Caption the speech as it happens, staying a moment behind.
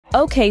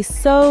Okay,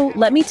 so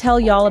let me tell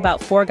y'all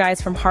about four guys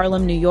from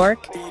Harlem, New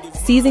York,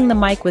 seizing the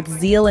mic with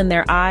zeal in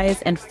their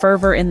eyes and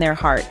fervor in their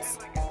hearts.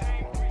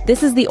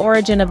 This is the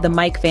origin of the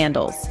Mic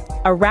Vandalz,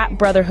 a rap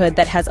brotherhood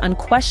that has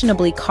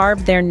unquestionably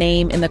carved their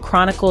name in the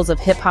chronicles of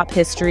hip-hop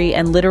history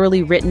and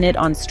literally written it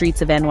on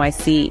streets of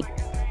NYC.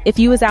 If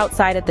you was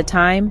outside at the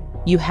time,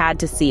 you had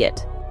to see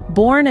it.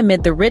 Born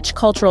amid the rich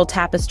cultural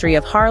tapestry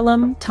of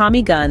Harlem,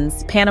 Tommy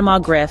Guns, Panama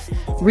Griff,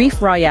 Reef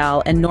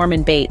Royale, and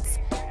Norman Bates,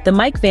 the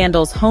Mic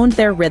Vandalz honed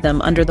their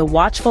rhythm under the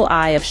watchful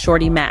eye of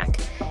Shorty Mac,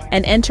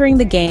 and entering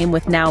the game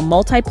with now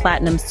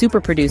multi-platinum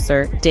super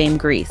producer Dame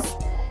Grease.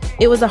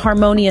 It was a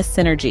harmonious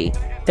synergy,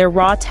 their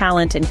raw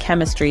talent and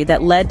chemistry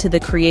that led to the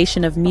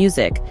creation of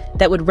music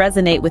that would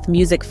resonate with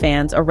music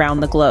fans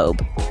around the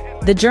globe.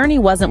 The journey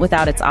wasn't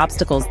without its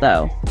obstacles,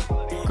 though.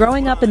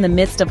 Growing up in the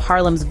midst of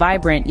Harlem's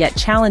vibrant yet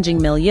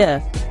challenging milieu,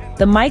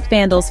 the Mic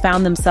Vandalz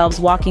found themselves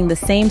walking the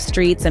same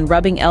streets and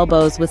rubbing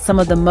elbows with some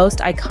of the most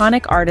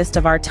iconic artists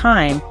of our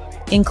time,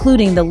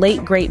 including the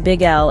late great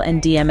Big L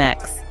and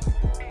DMX.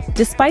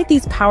 Despite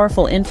these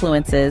powerful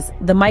influences,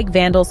 the Mic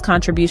Vandalz'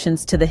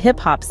 contributions to the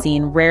hip-hop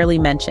scene rarely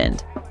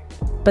mentioned.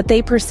 But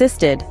they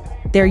persisted,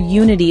 their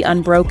unity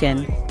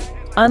unbroken.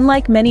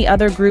 Unlike many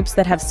other groups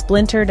that have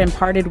splintered and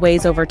parted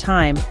ways over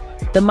time,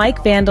 the Mic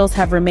Vandalz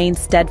have remained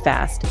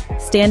steadfast,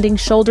 standing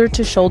shoulder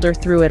to shoulder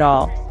through it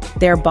all,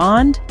 their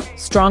bond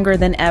stronger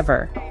than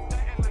ever.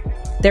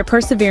 Their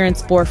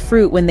perseverance bore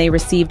fruit when they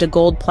received a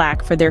gold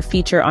plaque for their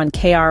feature on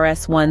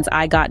KRS-One's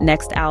I Got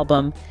Next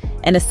album,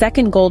 and a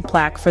second gold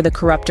plaque for the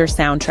Corruptor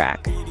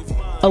soundtrack.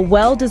 A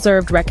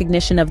well-deserved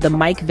recognition of the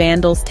Mic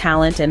Vandalz'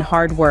 talent and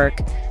hard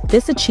work,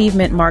 this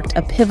achievement marked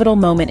a pivotal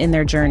moment in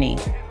their journey.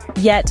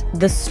 Yet,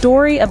 the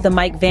story of the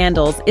Mic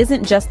Vandalz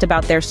isn't just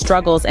about their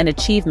struggles and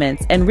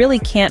achievements and really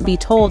can't be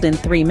told in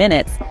 3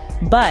 minutes,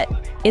 but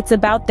it's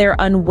about their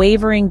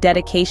unwavering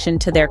dedication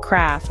to their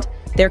craft,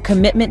 their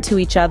commitment to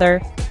each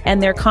other,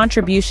 and their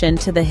contribution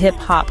to the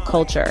hip-hop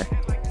culture.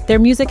 Their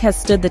music has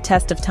stood the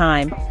test of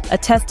time, a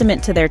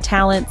testament to their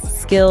talents,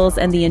 skills,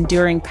 and the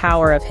enduring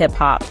power of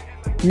hip-hop.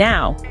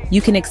 Now,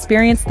 you can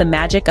experience the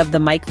magic of the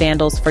Mic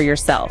Vandalz for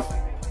yourself.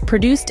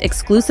 Produced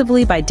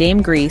exclusively by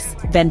Dame Grease,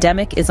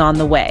 Vandemic is on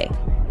the way.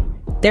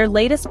 Their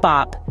latest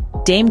bop,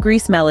 Dame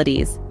Grease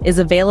Melodies, is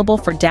available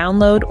for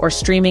download or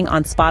streaming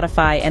on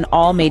Spotify and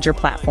all major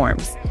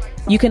platforms.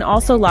 You can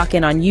also lock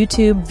in on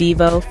YouTube,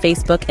 Vivo,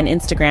 Facebook, and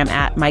Instagram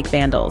at Mic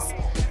Vandalz.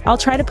 I'll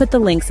try to put the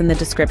links in the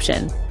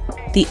description.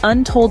 The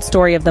untold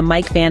story of the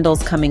Mic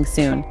Vandalz coming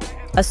soon.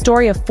 A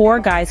story of four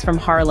guys from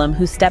Harlem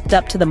who stepped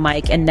up to the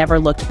mic and never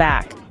looked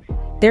back.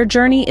 Their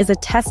journey is a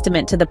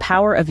testament to the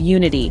power of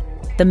unity,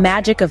 the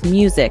magic of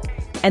music,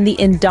 and the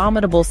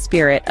indomitable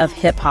spirit of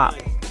hip-hop.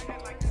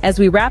 As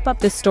we wrap up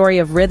this story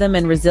of rhythm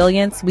and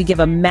resilience, we give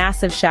a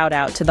massive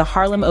shout-out to the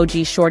Harlem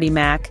OG Shorty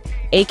Mac,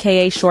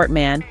 aka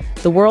Shortman,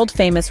 the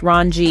world-famous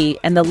Ron G,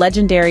 and the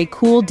legendary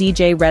Cool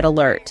DJ Red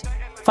Alert.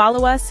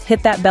 Follow us,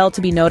 hit that bell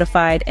to be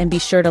notified, and be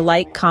sure to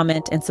like,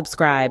 comment, and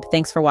subscribe.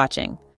 Thanks for watching.